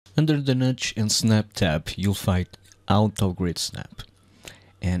Under the Nudge and Snap tab, you'll find Auto Grid Snap.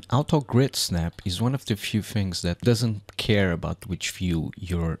 And Auto Grid Snap is one of the few things that doesn't care about which view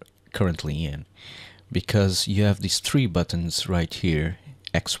you're currently in, because you have these three buttons right here,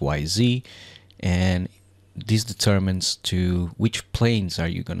 X, Y, Z, and this determines to which planes are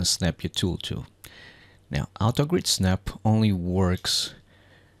you going to snap your tool to. Now, Auto Grid Snap only works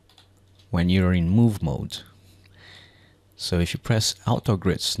when you're in move mode. So if you press Auto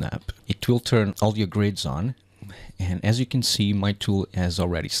Grid Snap, it will turn all your grids on. And as you can see, my tool has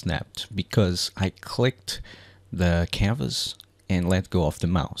already snapped because I clicked the canvas and let go of the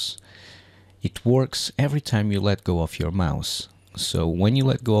mouse. It works every time you let go of your mouse. So when you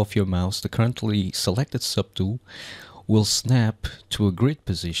let go of your mouse, the currently selected subtool will snap to a grid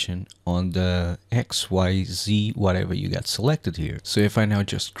position on the X, Y, Z, whatever you got selected here. So if I now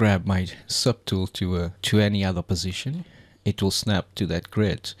just grab my subtool to any other position, it will snap to that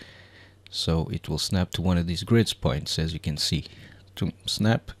grid. So it will snap to one of these grids points, as you can see. To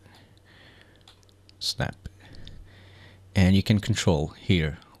snap, snap. And you can control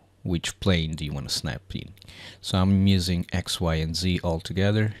here which plane do you want to snap in. So I'm using X, Y, and Z all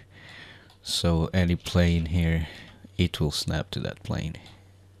together. So any plane here, it will snap to that plane,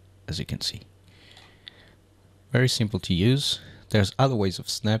 as you can see. Very simple to use. There's other ways of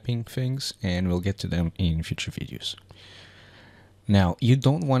snapping things, and we'll get to them in future videos. Now, you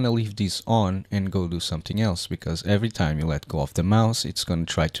don't want to leave this on and go do something else, because every time you let go of the mouse, it's going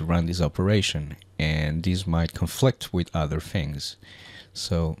to try to run this operation, and this might conflict with other things.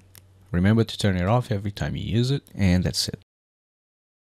 So remember to turn it off every time you use it, and that's it.